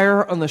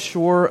fire on the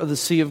shore of the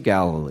Sea of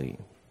Galilee,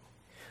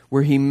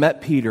 where he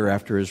met Peter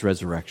after his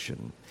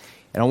resurrection.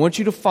 And I want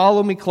you to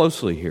follow me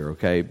closely here,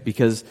 okay?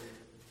 Because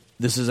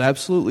this is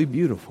absolutely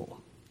beautiful.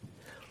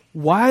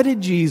 Why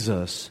did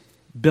Jesus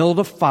build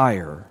a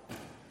fire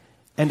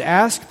and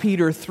ask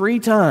Peter three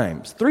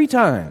times,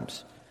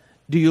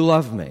 do you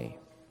love me?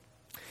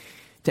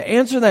 To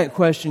answer that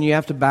question, you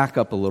have to back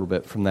up a little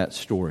bit from that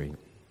story.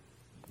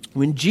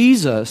 When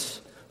Jesus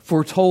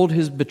foretold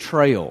his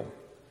betrayal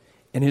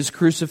and his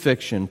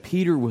crucifixion,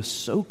 Peter was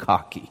so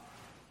cocky.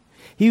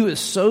 He was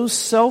so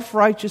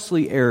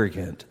self-righteously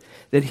arrogant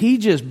that he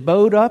just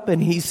bowed up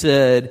and he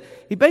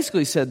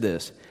basically said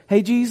this,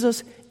 hey,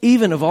 Jesus,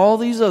 even if all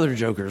these other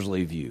jokers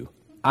leave you,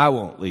 I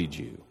won't lead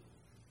you.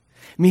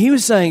 I mean, he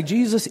was saying,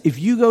 Jesus, if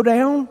you go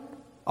down,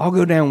 I'll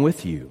go down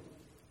with you.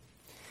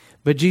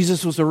 But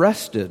Jesus was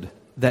arrested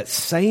that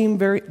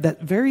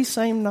very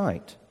same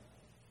night.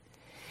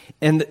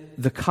 And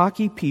the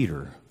cocky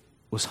Peter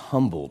was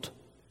humbled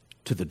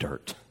to the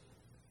dirt.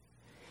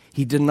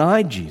 He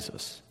denied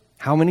Jesus.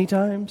 How many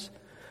times?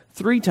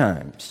 3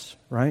 times,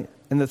 right?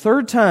 And the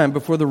third time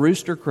before the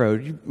rooster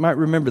crowed, you might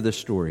remember this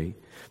story,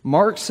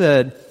 Mark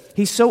said,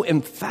 he so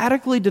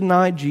emphatically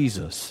denied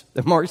Jesus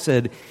that Mark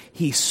said,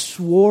 he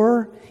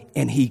swore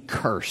and he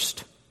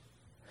cursed.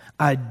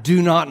 I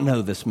do not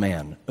know this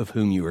man of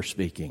whom you are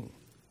speaking.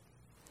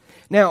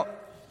 Now,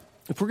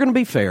 if we're going to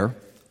be fair,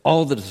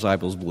 all the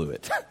disciples blew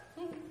it.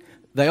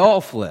 They all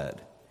fled.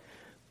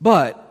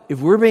 But if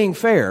we're being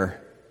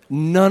fair,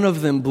 none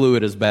of them blew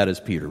it as bad as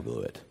Peter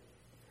blew it.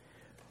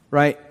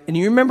 Right? And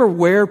you remember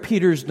where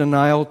Peter's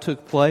denial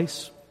took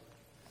place?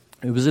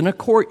 It was in a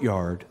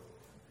courtyard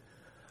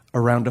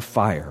around a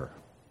fire.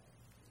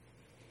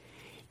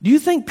 Do you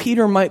think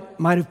Peter might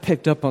have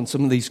picked up on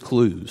some of these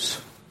clues?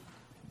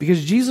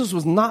 Because Jesus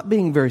was not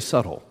being very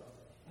subtle.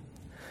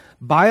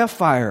 By a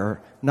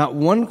fire, not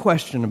one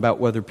question about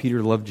whether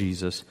Peter loved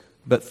Jesus,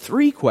 but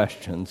 3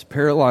 questions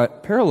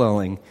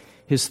paralleling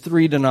his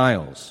 3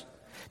 denials.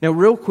 Now,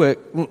 real quick,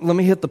 let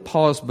me hit the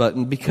pause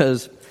button,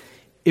 because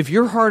if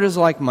your heart is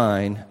like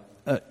mine,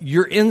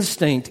 your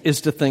instinct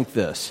is to think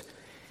this.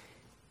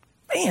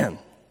 Man,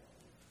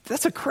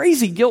 that's a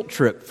crazy guilt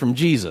trip from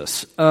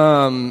Jesus.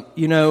 That's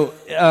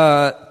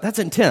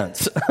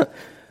intense.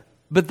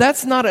 But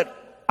that's not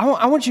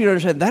I want you to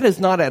understand, that is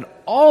not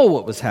at all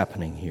what was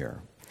happening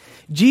here.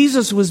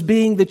 Jesus was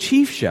being the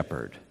chief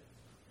shepherd.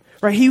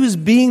 Right? He was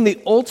being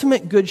the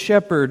ultimate good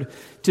shepherd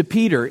to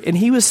Peter. And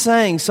he was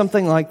saying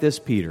something like this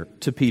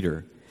to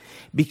Peter.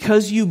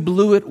 Because you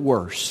blew it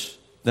worse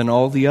than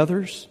all the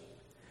others,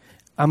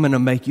 I'm going to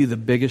make you the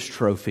biggest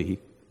trophy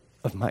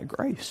of my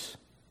grace.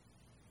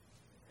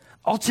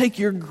 I'll take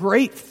your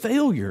great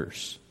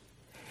failures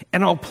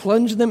and I'll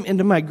plunge them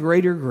into my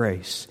greater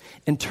grace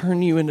and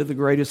turn you into the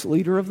greatest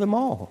leader of them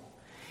all.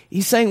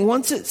 He's saying,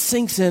 once it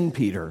sinks in,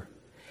 Peter,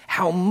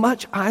 how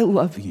much I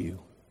love you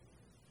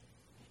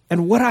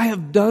and what I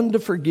have done to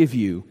forgive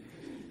you,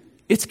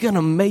 it's going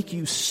to make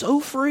you so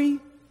free.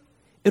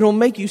 It'll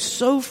make you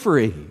so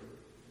free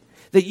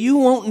that you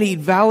won't need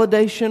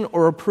validation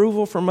or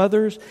approval from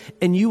others,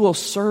 and you will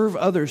serve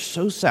others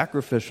so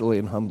sacrificially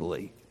and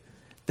humbly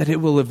that it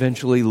will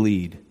eventually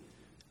lead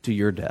to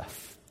your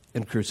death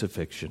and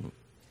crucifixion.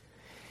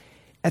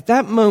 At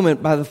that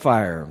moment by the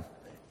fire,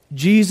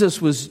 Jesus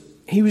was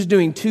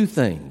doing 2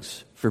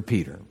 things for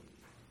Peter.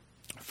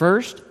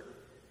 First,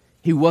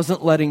 he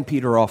wasn't letting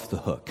Peter off the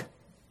hook.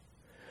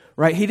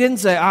 Right? He didn't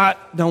say,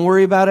 don't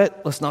worry about it.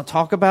 Let's not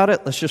talk about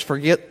it. Let's just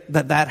forget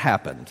that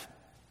happened.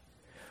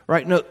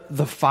 Right? No,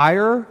 the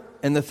fire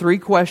and the 3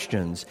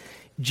 questions,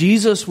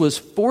 Jesus was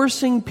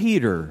forcing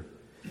Peter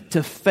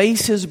to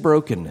face his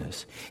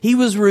brokenness. He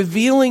was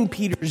revealing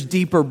Peter's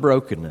deeper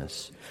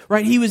brokenness.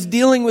 Right? He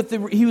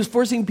was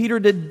forcing Peter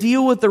to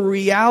deal with the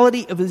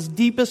reality of his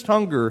deepest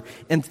hunger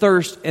and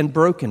thirst and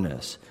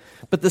brokenness.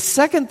 But the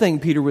second thing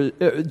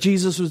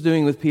Jesus was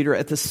doing with Peter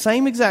at the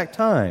same exact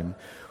time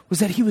was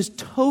that he was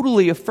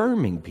totally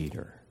affirming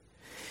Peter.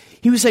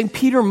 He was saying,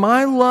 Peter,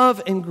 my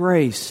love and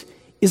grace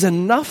is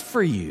enough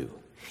for you.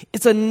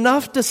 It's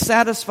enough to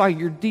satisfy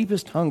your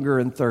deepest hunger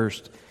and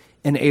thirst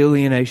and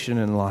alienation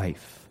in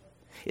life.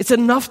 It's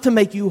enough to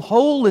make you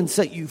whole and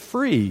set you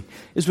free,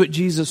 is what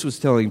Jesus was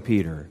telling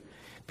Peter.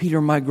 Peter,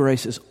 my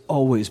grace is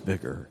always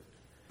bigger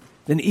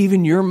than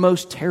even your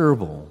most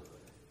terrible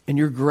and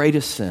your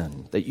greatest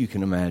sin that you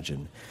can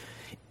imagine.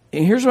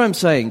 And here's what I'm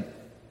saying.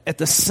 At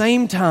the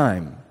same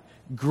time,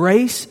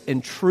 grace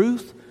and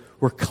truth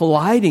were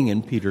colliding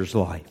in Peter's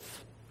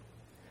life.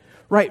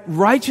 Right?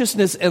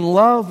 Righteousness and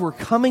love were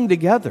coming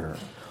together.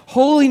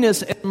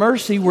 Holiness and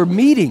mercy were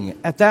meeting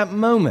at that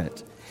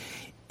moment.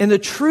 And the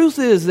truth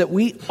is that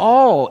we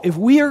all, if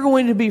we are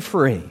going to be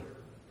free,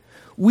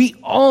 we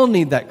all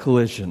need that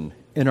collision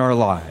in our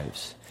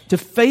lives to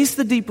face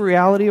the deep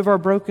reality of our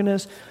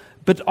brokenness,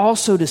 but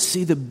also to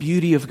see the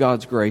beauty of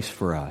God's grace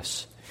for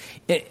us.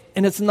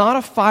 And it's not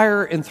a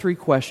fire and three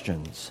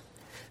questions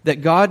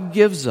that God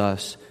gives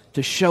us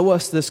to show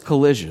us this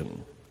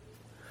collision.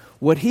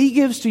 What He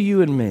gives to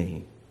you and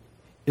me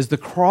is the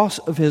cross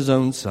of His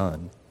own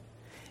Son.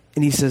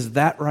 And He says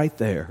that right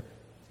there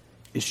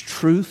is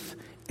truth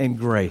and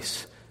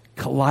grace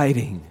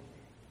colliding,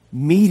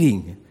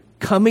 meeting,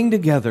 coming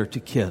together to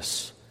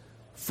kiss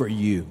for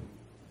you.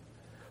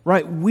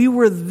 Right? We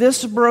were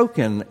this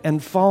broken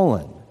and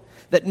fallen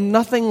that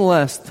nothing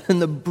less than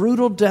the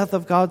brutal death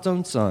of God's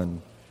own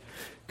Son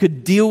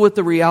could deal with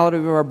the reality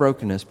of our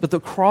brokenness. But the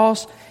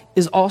cross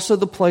is also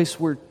the place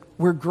where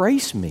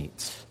grace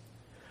meets.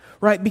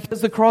 Right?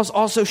 Because the cross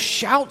also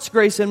shouts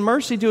grace and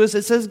mercy to us.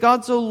 It says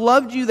God so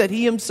loved you that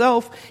He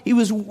Himself, He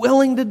was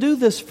willing to do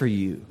this for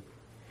you.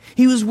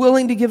 He was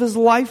willing to give His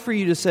life for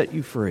you to set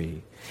you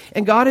free.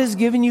 And God has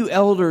given you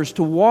elders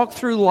to walk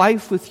through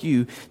life with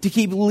you, to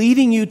keep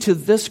leading you to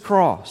this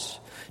cross,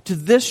 to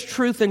this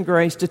truth and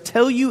grace, to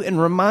tell you and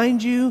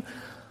remind you,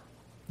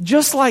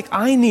 just like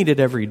I need it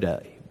every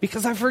day,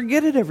 because I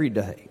forget it every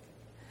day,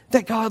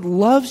 that God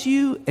loves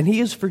you and He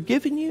has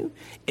forgiven you,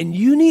 and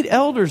you need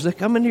elders that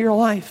come into your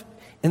life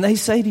and they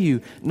say to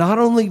you, not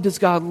only does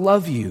God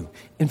love you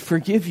and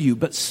forgive you,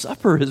 but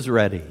supper is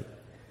ready.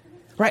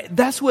 Right?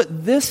 That's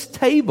what this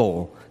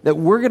table that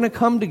we're going to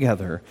come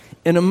together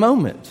in a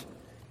moment,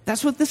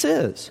 that's what this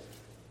is.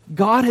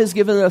 God has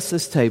given us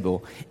this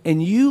table,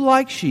 and you,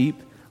 like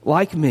sheep,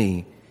 like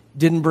me,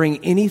 didn't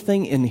bring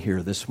anything in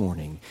here this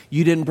morning.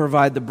 You didn't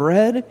provide the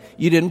bread.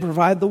 You didn't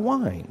provide the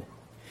wine.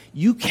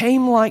 You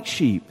came like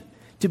sheep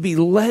to be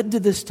led to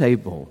this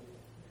table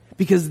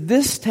because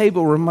this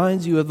table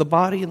reminds you of the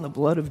body and the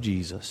blood of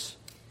Jesus.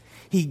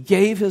 He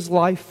gave His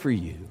life for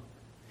you.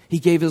 He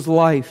gave His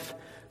life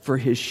for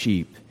His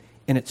sheep,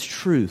 and it's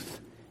truth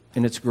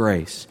and it's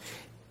grace.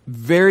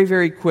 Very,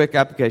 very quick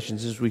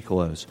applications as we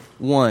close.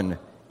 1,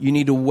 you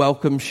need to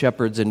welcome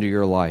shepherds into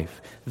your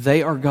life.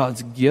 They are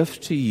God's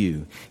gift to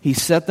you. He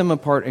set them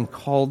apart and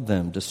called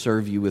them to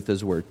serve you with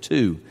His word.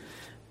 2,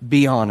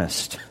 be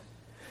honest.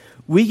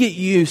 We get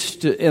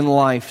used to, in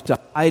life, to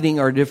hiding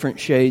our different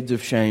shades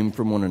of shame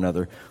from one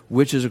another,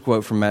 which is a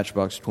quote from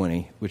Matchbox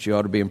 20, which you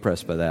ought to be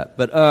impressed by that.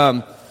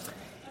 But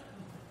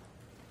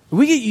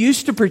we get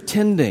used to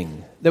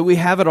pretending that we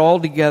have it all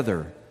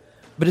together.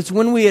 But it's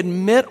when we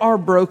admit our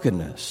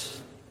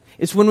brokenness,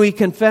 it's when we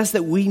confess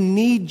that we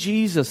need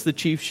Jesus, the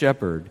chief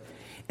shepherd,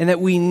 and that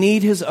we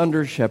need His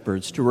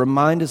under-shepherds to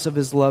remind us of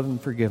His love and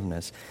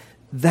forgiveness.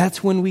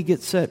 That's when we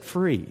get set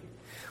free.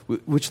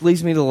 Which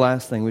leads me to the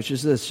last thing, which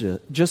is this,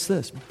 just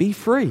this, be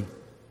free.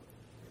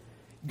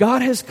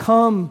 God has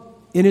come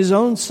in His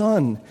own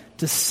Son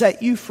to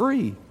set you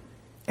free,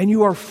 and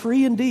you are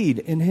free indeed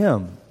in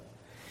Him.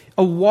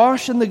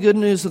 Awash in the good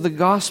news of the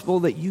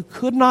gospel that you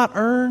could not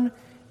earn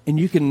and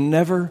you can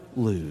never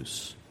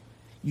lose.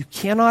 You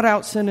cannot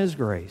out-sin His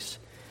grace.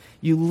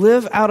 You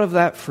live out of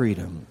that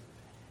freedom,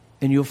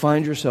 and you'll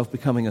find yourself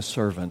becoming a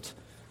servant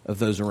of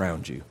those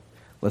around you.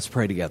 Let's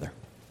pray together.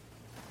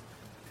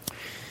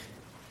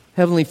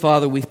 Heavenly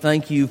Father, we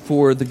thank You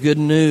for the good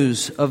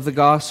news of the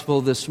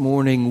gospel this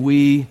morning.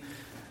 We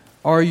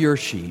are Your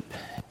sheep,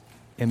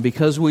 and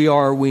because we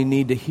are, we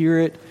need to hear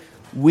it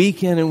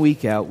week in and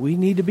week out. We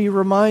need to be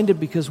reminded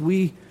because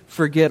we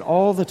forget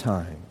all the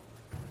time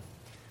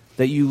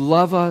that You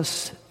love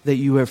us, that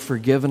You have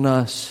forgiven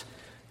us,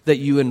 that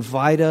You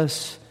invite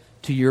us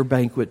to Your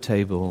banquet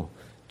table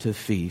to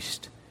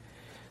feast.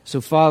 So,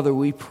 Father,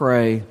 we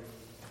pray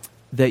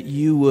that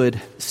You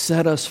would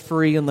set us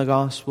free in the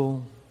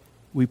gospel.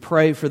 We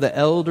pray for the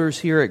elders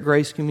here at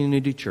Grace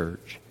Community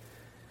Church,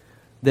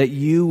 that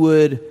You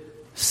would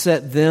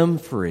set them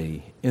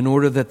free in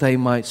order that they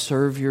might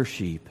serve Your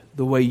sheep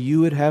the way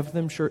You would have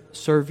them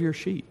serve Your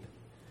sheep,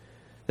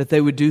 that they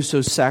would do so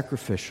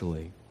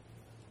sacrificially,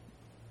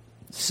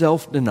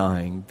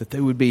 self-denying, that they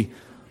would be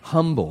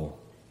humble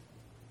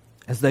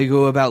as they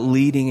go about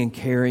leading and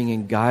caring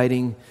and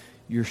guiding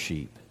Your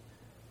sheep.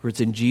 For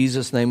it's in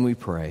Jesus' name we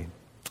pray.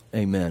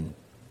 Amen.